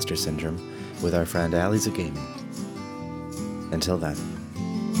imposter syndrome with our friend Ali Zagami. Until then.